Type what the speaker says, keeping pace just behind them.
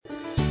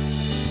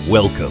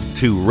Welcome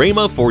to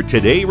Rhema for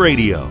Today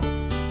Radio.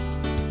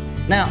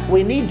 Now,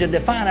 we need to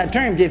define our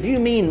terms. If you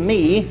mean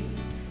me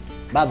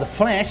by the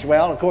flesh,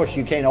 well, of course,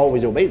 you can't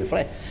always obey the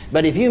flesh.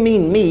 But if you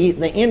mean me,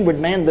 the inward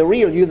man, the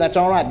real you, that's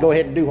all right. Go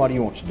ahead and do what he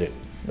wants to do.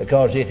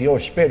 Because if your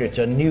spirit's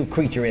a new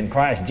creature in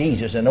Christ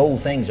Jesus and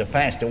old things have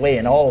passed away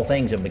and all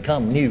things have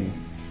become new,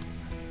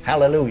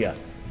 hallelujah,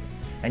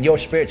 and your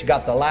spirit's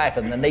got the life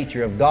and the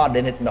nature of God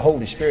in it and the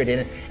Holy Spirit in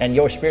it, and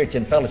your spirit's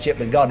in fellowship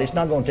with God, it's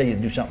not going to tell you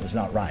to do something that's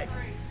not right.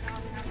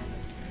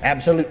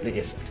 Absolutely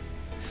isn't.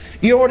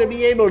 You ought to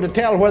be able to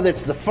tell whether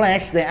it's the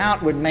flesh, the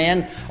outward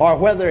man, or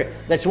whether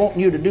that's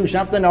wanting you to do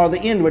something, or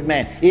the inward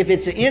man. If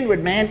it's the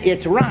inward man,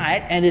 it's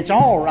right, and it's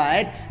all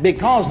right,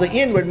 because the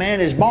inward man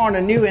is born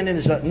anew and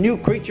is a new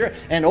creature,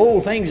 and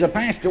old things have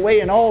passed away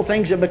and all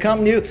things have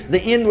become new.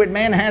 The inward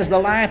man has the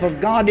life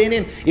of God in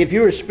him. If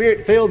you're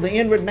spirit-filled, the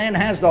inward man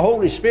has the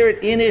Holy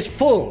Spirit in his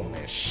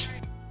fullness.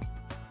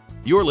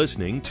 You're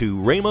listening to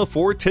Rhema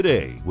for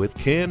Today with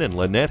Ken and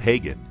Lynette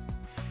Hagin.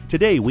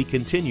 Today we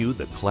continue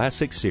the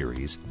classic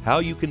series, How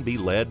You Can Be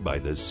Led by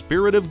the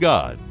Spirit of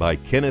God by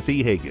Kenneth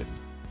E. Hagin.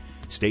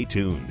 Stay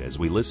tuned as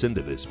we listen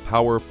to this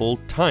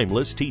powerful,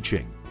 timeless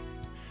teaching.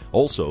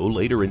 Also,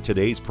 later in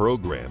today's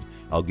program,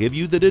 I'll give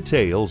you the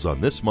details on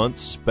this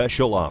month's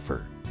special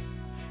offer.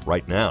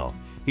 Right now,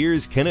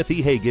 here's Kenneth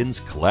E.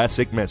 Hagin's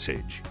classic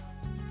message.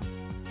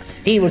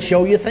 He will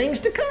show you things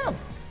to come.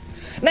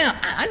 Now,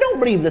 I don't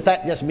believe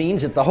that just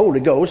means that the Holy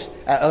Ghost,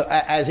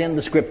 as in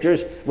the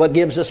Scriptures, what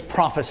gives us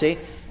prophecy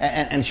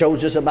and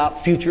shows us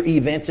about future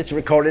events. It's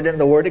recorded in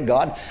the Word of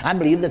God. I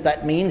believe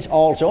that means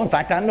also, in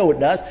fact, I know it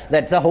does,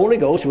 that the Holy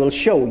Ghost will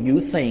show you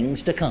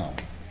things to come.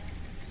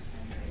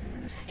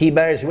 He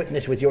bears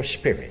witness with your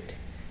spirit.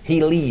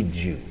 He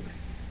leads you.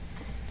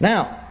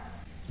 Now,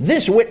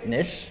 this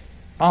witness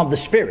of the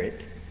Spirit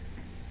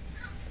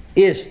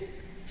is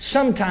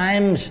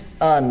sometimes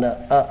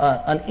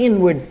an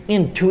inward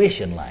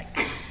intuition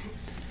like.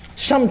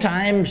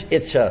 Sometimes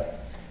it's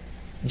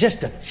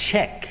just a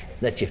check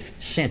that you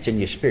sense in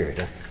your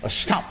spirit, a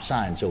stop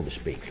sign, so to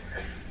speak.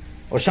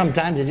 Or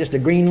sometimes it's just a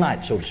green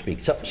light, so to speak,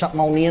 something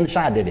on the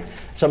inside of it.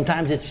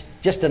 Sometimes it's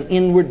just an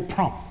inward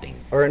prompting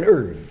or an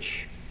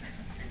urge.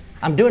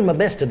 I'm doing my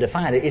best to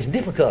define it. It's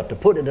difficult to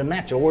put it in a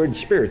natural word,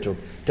 spiritual,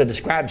 to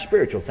describe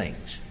spiritual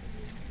things.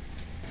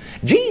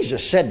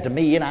 Jesus said to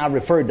me, and I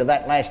referred to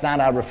that last night,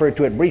 I referred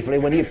to it briefly,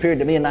 when he appeared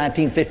to me in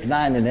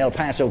 1959 in El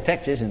Paso,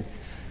 Texas, and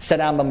sat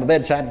down by my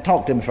bedside and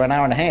talked to me for an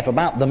hour and a half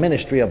about the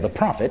ministry of the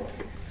prophet.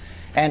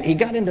 And he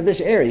got into this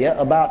area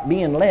about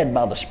being led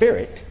by the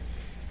Spirit.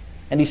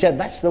 And he said,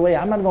 that's the way,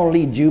 I'm not going to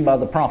lead you by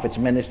the prophet's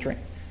ministry,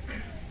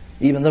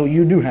 even though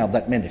you do have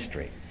that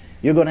ministry.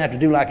 You're going to have to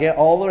do like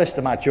all the rest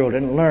of my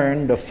children,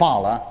 learn to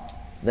follow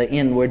the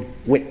inward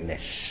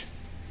witness.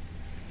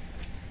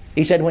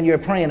 He said, when you're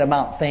praying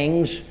about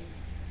things,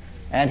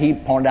 and he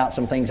pointed out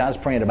some things I was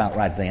praying about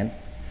right then.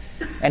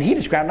 And he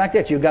described it like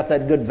that. You've got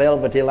that good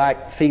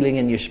velvety-like feeling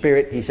in your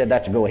spirit. He said,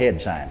 that's a go-ahead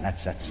sign.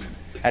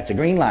 That's a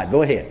green light.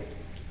 Go ahead.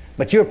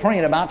 But you're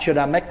praying about, should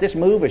I make this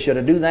move or should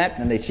I do that?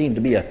 And there seemed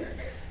to be a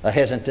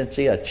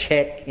hesitancy, a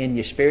check in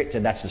your spirit.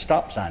 Said, that's the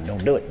stop sign.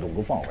 Don't do it. Don't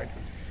go forward.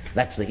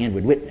 That's the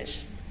inward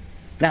witness.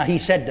 Now, he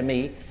said to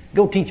me,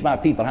 go teach my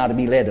people how to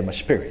be led of my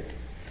spirit.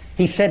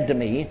 He said to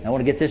me, I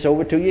want to get this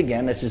over to you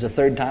again. This is the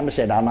third time I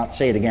said, I'll not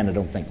say it again, I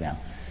don't think now.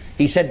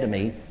 He said to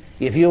me,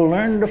 if you'll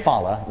learn to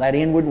follow that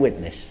inward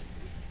witness,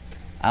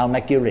 I'll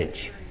make you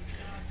rich.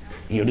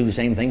 He'll do the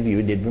same thing for you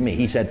he did for me.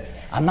 He said,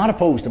 I'm not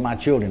opposed to my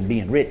children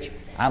being rich.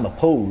 I'm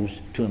opposed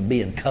to them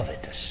being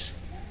covetous.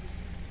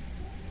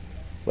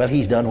 Well,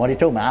 he's done what he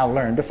told me. I'll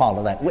learn to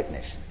follow that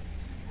witness.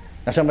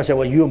 Now somebody said,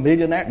 well, you a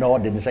millionaire? No, I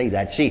didn't say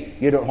that. See,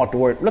 you don't want the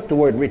word, look the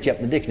word rich up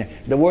in the dictionary.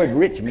 The word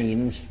rich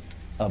means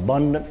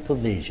abundant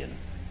provision.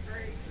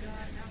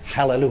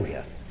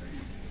 Hallelujah.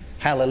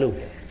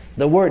 Hallelujah.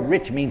 The word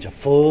rich means a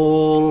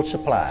full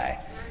supply.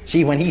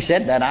 See, when he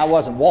said that, I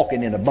wasn't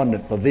walking in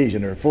abundant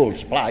provision or full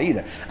supply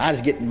either. I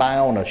was getting by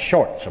on a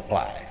short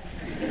supply.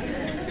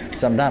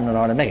 Sometimes I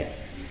know how to make it.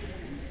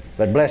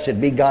 But blessed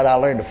be God, I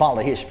learned to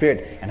follow his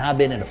spirit, and I've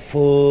been in a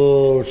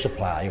full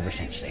supply ever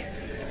since then.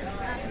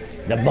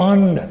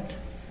 Abundant.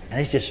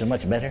 And it's just so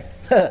much better.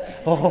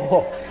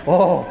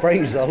 oh,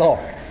 praise the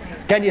Lord.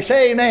 Can you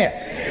say amen?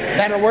 Amen.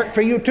 That'll work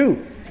for you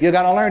too. You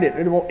got to learn it.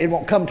 It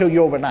won't come to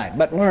you overnight.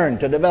 But learn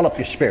to develop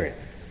your spirit.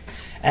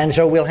 And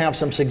so we'll have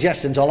some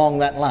suggestions along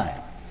that line.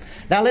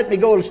 Now let me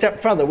go a step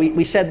further.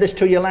 We said this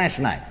to you last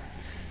night.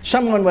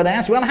 Someone would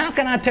ask, well, how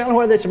can I tell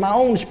whether it's my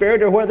own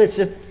spirit or whether it's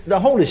the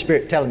Holy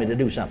Spirit telling me to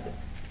do something?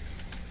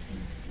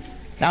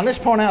 Now let's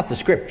point out the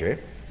scripture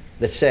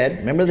that said,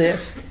 remember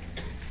this,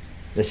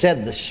 that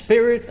said the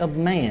spirit of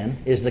man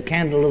is the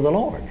candle of the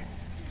Lord.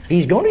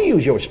 He's going to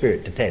use your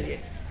spirit to tell you.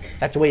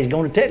 That's the way he's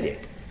going to tell you.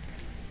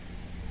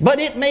 But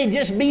it may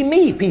just be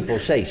me, people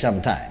say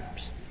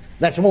sometimes,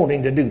 that's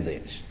wanting to do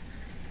this.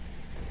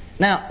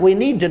 Now, we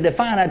need to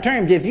define our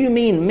terms. If you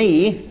mean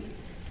me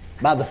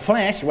by the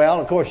flesh, well,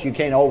 of course, you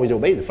can't always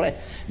obey the flesh.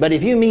 But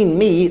if you mean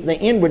me, the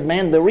inward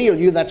man, the real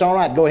you, that's all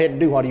right. Go ahead and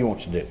do what he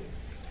wants to do.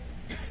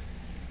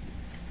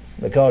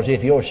 Because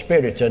if your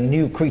spirit's a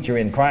new creature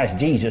in Christ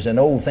Jesus, and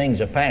old things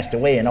have passed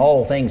away and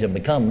all things have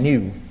become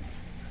new,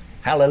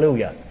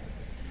 hallelujah,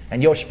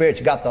 and your spirit's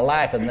got the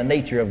life and the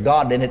nature of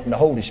God in it and the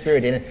Holy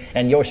Spirit in it,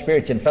 and your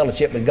spirit's in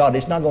fellowship with God,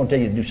 it's not going to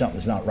tell you to do something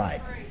that's not right.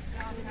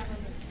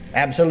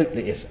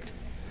 Absolutely isn't.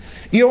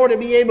 You ought to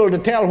be able to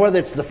tell whether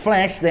it's the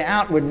flesh, the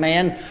outward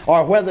man,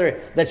 or whether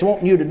that's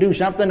wanting you to do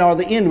something, or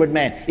the inward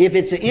man. If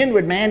it's the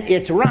inward man,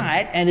 it's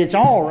right, and it's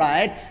all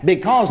right,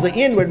 because the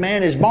inward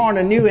man is born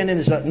anew and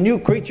is a new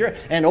creature,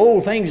 and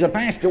old things have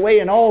passed away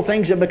and all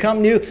things have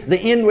become new. The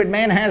inward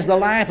man has the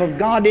life of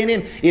God in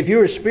him. If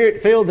you're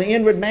spirit-filled, the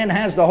inward man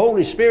has the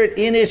Holy Spirit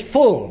in his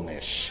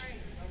fullness.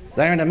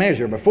 There in a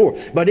measure before,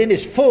 but in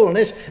his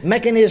fullness,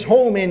 making his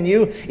home in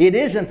you. It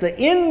isn't the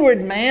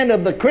inward man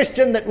of the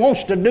Christian that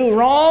wants to do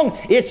wrong,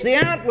 it's the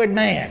outward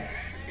man.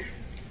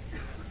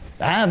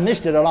 I've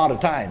missed it a lot of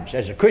times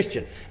as a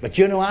Christian, but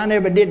you know, I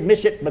never did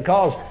miss it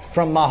because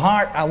from my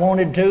heart I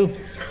wanted to.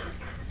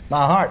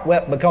 My heart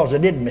wept because I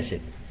did miss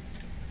it.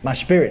 My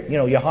spirit, you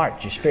know, your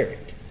heart's your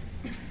spirit.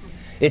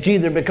 It's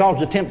either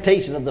because of the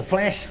temptation of the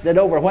flesh that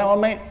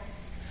overwhelmed me,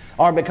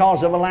 or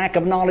because of a lack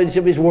of knowledge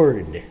of his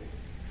word.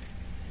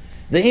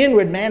 The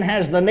inward man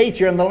has the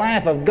nature and the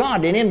life of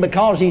God in him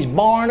because he's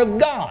born of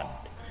God.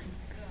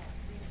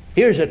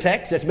 Here's a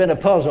text that's been a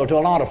puzzle to a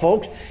lot of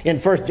folks. In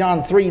 1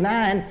 John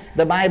 3:9,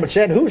 the Bible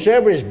said,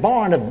 "Whosoever is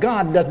born of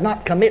God does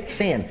not commit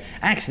sin."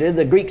 Actually,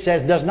 the Greek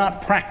says, does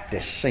not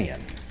practice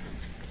sin.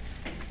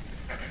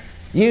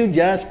 You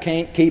just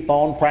can't keep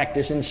on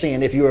practicing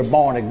sin if you are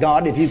born of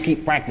God. If you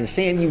keep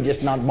practicing sin, you're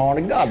just not born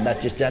of God.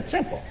 That's just that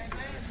simple.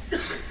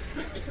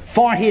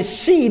 For his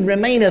seed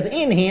remaineth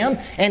in him,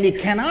 and he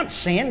cannot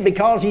sin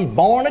because he's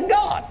born of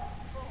God.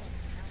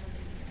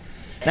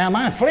 Now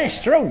my flesh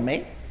throwed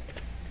me,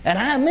 and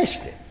I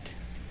missed it.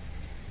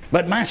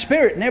 But my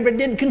spirit never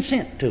did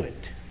consent to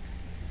it.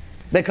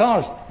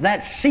 Because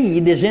that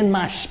seed is in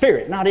my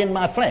spirit, not in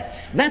my flesh.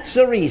 That's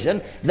the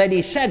reason that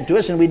he said to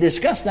us, and we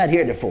discussed that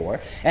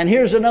heretofore, and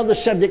here's another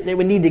subject that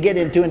we need to get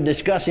into and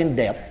discuss in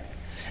depth.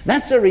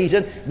 That's the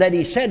reason that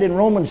he said in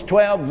Romans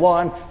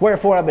 12:1,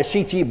 "Wherefore I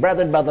beseech ye,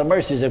 brethren, by the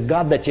mercies of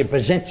God, that you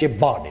present your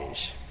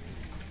bodies."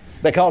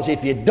 Because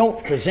if you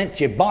don't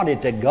present your body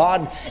to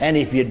God, and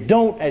if you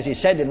don't, as he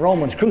said in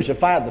Romans,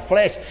 crucify the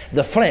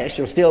flesh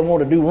will still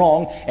want to do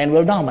wrong and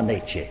will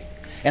dominate you.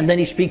 And then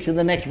he speaks in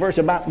the next verse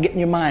about getting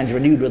your minds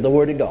renewed with the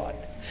Word of God.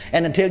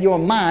 And until your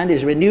mind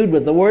is renewed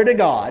with the Word of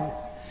God,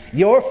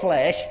 your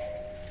flesh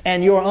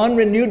and your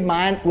unrenewed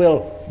mind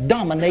will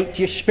dominate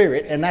your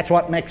spirit, and that's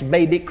what makes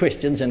baby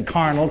Christians and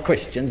carnal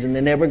Christians, and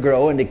they never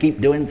grow and they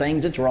keep doing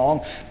things that's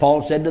wrong.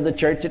 Paul said to the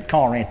church at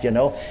Corinth, you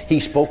know,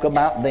 he spoke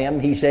about them.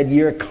 He said,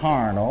 "You're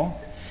carnal."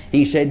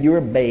 He said,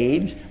 "You're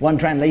babes." One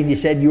translation, he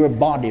said, "You're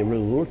body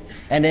ruled."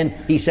 And then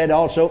he said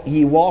also,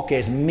 "Ye walk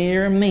as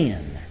mere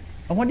men."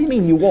 Now, what do you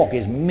mean you walk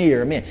as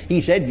mere men?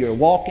 He said you're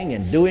walking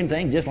and doing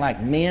things just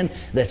like men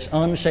that's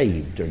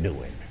unsaved are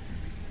doing.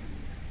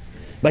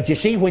 But you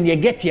see, when you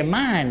get your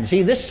mind,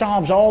 see, this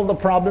solves all the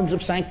problems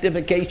of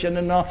sanctification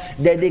and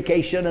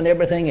dedication and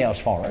everything else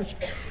for us.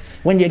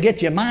 When you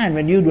get your mind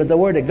renewed with the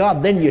Word of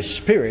God, then your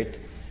spirit,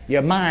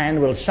 your mind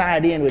will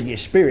side in with your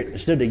spirit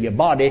instead of your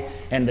body,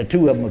 and the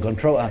two of them will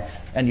control,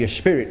 and your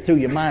spirit through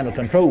your mind will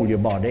control your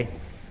body.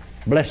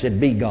 Blessed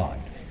be God.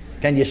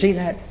 Can you see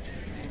that?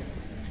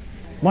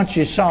 Once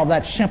you solve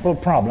that simple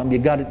problem, you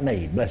got it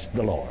made. Bless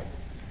the Lord.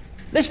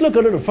 Let's look a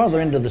little further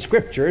into the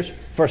Scriptures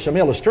for some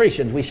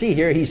illustrations. We see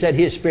here, he said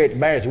his spirit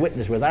bears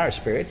witness with our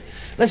spirit.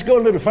 Let's go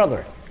a little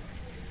further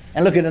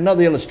and look at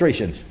another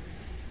illustration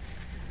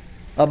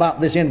about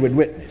this inward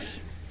witness.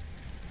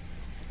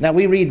 Now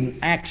we read in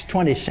Acts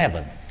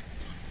 27,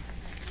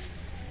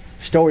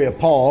 story of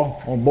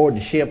Paul on board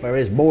the ship, or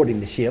is boarding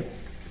the ship,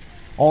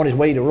 on his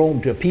way to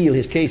Rome to appeal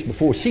his case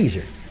before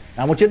Caesar.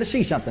 Now I want you to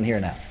see something here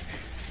now.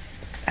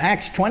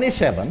 Acts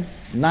 27,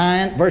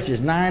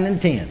 verses 9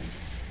 and 10.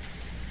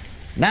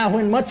 Now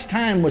when much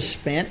time was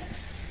spent,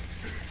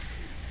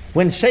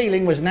 when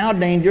sailing was now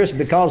dangerous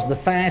because the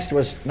fast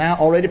was now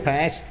already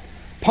past,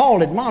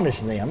 Paul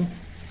admonished them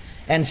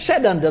and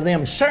said unto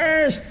them,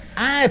 "Sirs,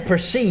 I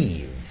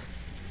perceive."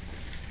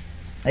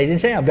 Now, he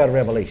didn't say I've got a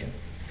revelation.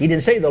 He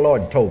didn't say the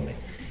Lord told me.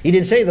 He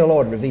didn't say the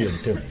Lord revealed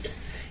it to me.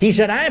 He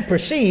said, "I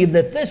perceive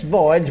that this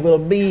voyage will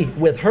be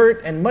with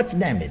hurt and much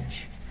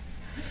damage,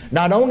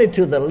 not only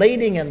to the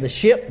lading and the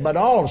ship, but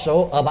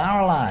also of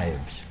our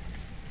lives."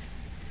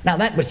 Now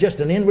that was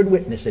just an inward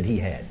witness that he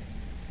had.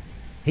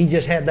 He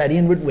just had that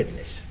inward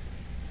witness.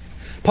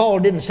 Paul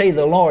didn't say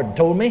the Lord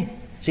told me.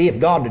 See, if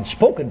God had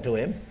spoken to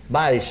him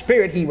by his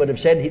Spirit, he would have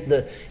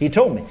said he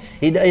told me.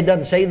 He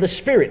doesn't say the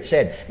Spirit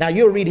said. Now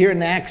you'll read here in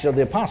the Acts of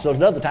the Apostles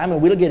another time,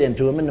 and we'll get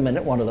into them in a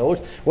minute, one of those,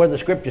 where the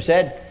Scripture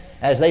said,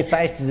 as they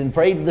fasted and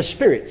prayed, the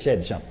Spirit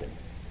said something.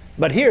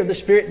 But here the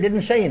Spirit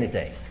didn't say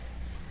anything.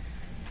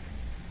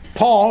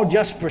 Paul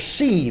just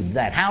perceived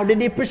that. How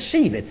did he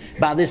perceive it?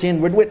 By this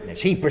inward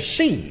witness. He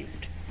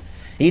perceived.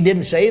 He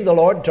didn't say the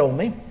Lord told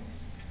me.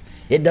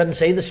 It doesn't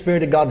say the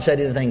Spirit of God said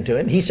anything to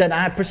him. He said,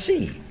 "I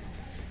perceive."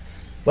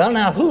 Well,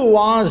 now, who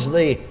was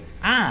the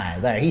I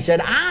there. He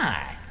said,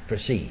 I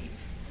perceive.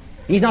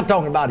 He's not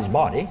talking about his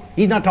body.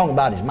 He's not talking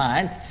about his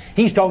mind.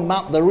 He's talking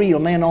about the real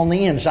man on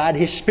the inside,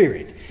 his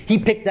spirit. He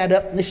picked that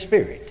up in his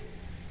spirit.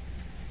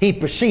 He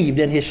perceived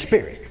in his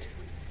spirit.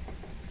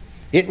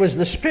 It was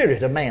the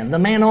spirit of man, the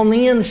man on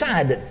the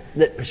inside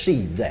that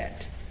perceived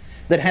that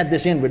had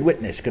this inward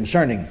witness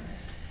concerning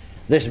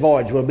this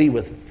voyage will be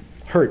with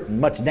hurt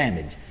and much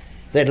damage.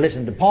 If they'd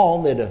listened to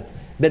Paul, they'd have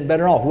been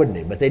better off, wouldn't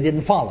they? But they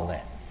didn't follow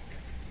that.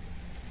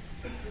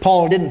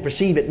 Paul didn't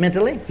perceive it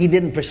mentally. He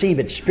didn't perceive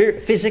it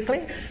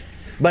physically.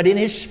 But in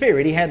his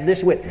spirit, he had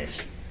this witness.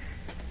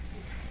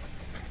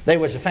 There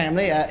was a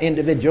family,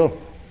 individual,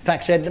 in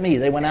fact, said to me,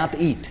 they went out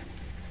to eat.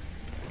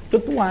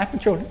 Took the wife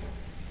and children.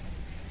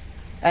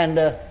 And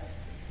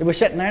they were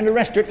sitting there in the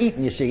restaurant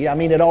eating, you see. I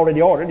mean, they'd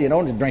already ordered,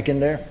 just drinking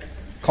their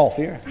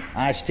coffee or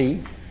iced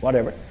tea,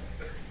 whatever.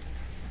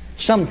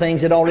 Some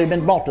things had already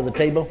been brought to the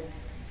table.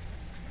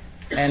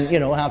 And you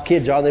know how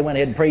kids are. They went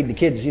ahead and prayed the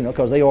kids,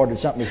 because they ordered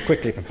something that's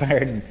quickly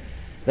prepared. And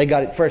they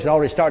got it first,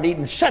 already started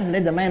eating.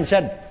 Suddenly the man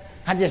said,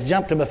 I just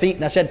jumped to my feet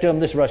and I said to him,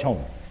 let's rush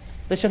home.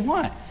 They said,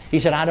 why? He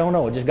said, I don't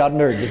know. Just got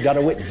an urge, just got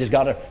a witness, just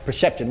got a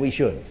perception we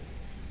should.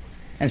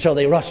 And so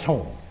they rushed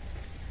home.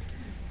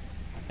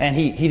 And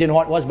he didn't know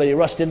what it was, but he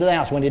rushed into the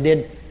house. When he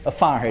did, a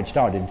fire had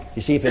started.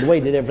 You see, if it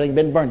waited, everything had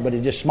been burned, but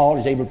it's just small,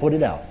 he's able to put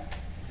it out.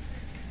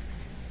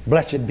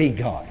 Blessed be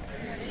God.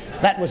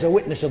 That was a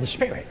witness of the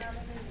Spirit.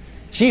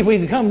 See, if we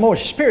become more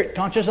Spirit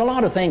conscious, a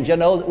lot of things,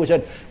 that we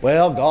said,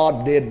 well,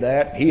 God did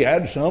that. He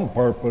had some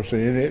purpose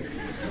in it.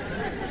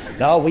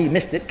 No, we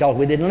missed it because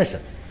we didn't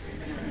listen.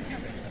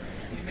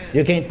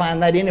 You can't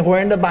find that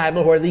anywhere in the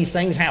Bible where these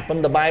things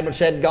happen. The Bible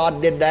said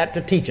God did that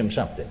to teach them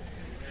something.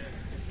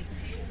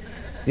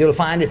 You'll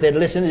find if they'd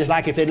listened, just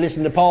like if they'd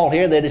listened to Paul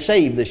here, they'd have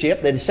saved the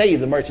ship, they'd have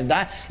saved the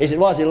merchandise. As it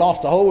was, they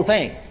lost the whole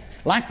thing.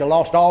 Like they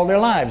lost all their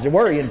lives. They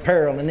were in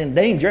peril and in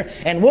danger,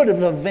 and would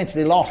have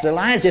eventually lost their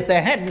lives if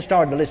they hadn't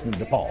started listening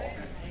to Paul.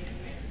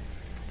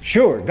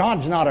 Sure,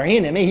 God's not our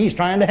enemy. He's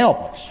trying to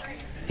help us.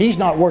 He's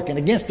not working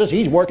against us.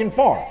 He's working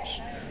for us.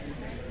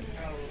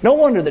 No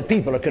wonder that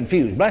people are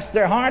confused. Bless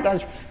their heart. I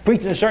was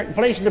preaching in a certain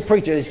place, and the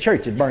preacher, his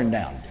church had burned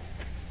down.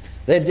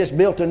 They'd just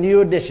built a new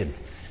addition.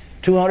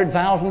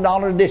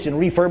 $200,000 addition,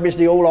 refurbished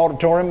the old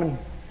auditorium, and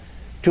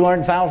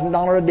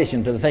 $200,000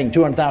 addition to the thing.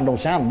 $200,000 don't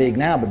sound big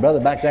now, but brother,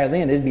 back there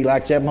then it'd be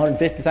like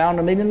 $750,000,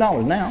 $1 million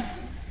now.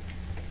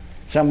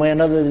 Some way or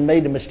another they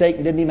made a mistake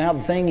and didn't even have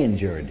the thing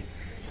injured.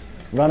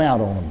 Run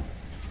out on them.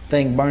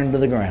 Thing burned to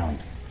the ground.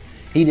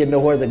 He didn't know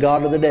where the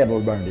God or the devil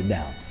burned it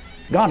down.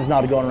 God's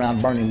not going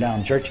around burning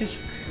down churches.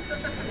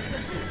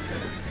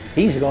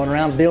 He's going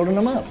around building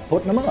them up,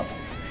 putting them up.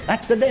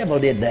 That's the devil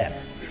did that.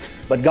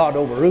 But God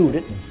overruled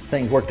it, and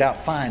things worked out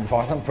fine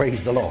for them.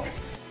 Praise the Lord.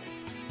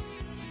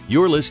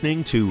 You're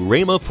listening to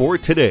Rhema for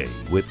Today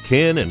with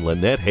Ken and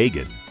Lynette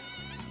Hagin.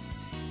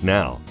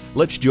 Now,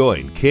 let's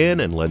join Ken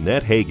and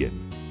Lynette Hagin.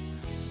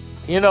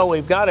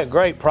 We've got a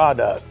great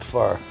product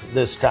for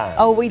this time.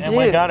 Oh, we do. And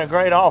we got a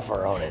great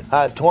offer on it.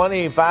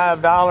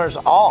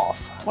 $25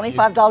 off.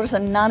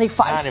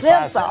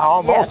 $25.95 off.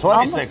 Almost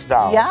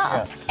 $26.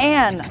 Yeah.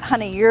 And,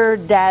 honey, your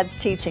dad's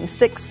teaching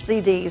 6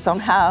 CDs on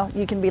how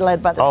you can be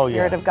led by the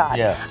Spirit of God.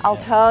 I'll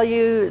tell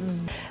you,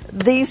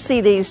 these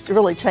CDs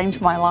really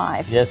changed my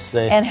life. Yes,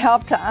 they. And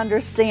helped to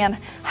understand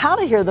how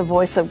to hear the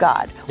voice of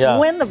God.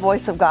 When the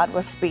voice of God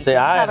was speaking. See,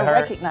 how to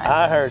recognize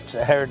it.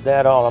 I heard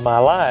that all of my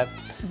life.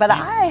 But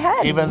I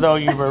hadn't. Even though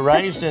you were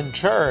raised in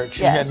church,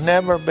 you had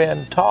never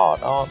been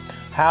taught on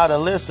how to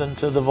listen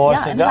to the voice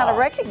of God. And how to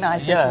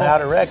recognize His voice. How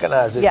to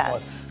recognize His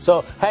voice.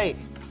 So, hey,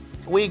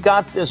 we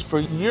got this for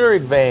your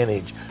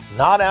advantage,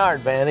 not our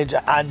advantage.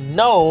 I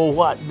know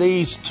what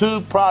these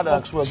two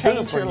products will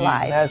do for you.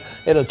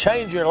 Life. It'll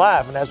change your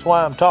life, and that's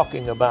why I'm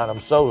talking about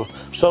them so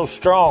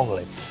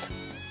strongly.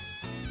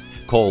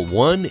 Call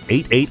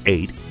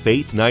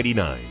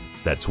 1-888-FAITH-99.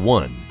 That's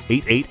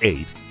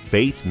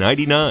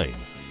 1-888-FAITH-99.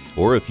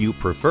 Or if you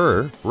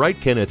prefer,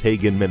 write Kenneth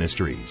Hagin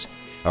Ministries.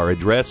 Our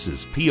address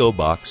is P.O.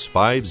 Box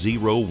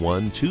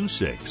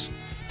 50126,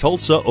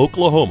 Tulsa,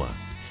 Oklahoma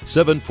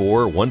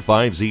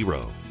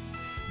 74150.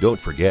 Don't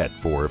forget,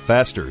 for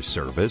faster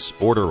service,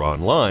 order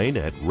online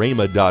at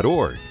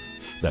rhema.org.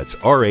 That's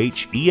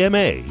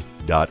RHEMA.org.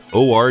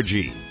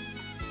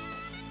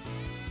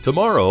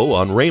 Tomorrow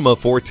on Rhema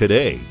for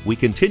Today, we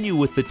continue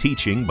with the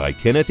teaching by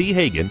Kenneth E.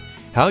 Hagin,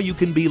 How You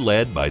Can Be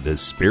Led by the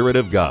Spirit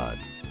of God.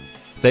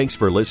 Thanks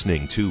for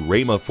listening to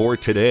Rhema for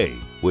Today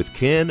with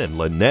Ken and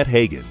Lynette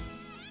Hagin.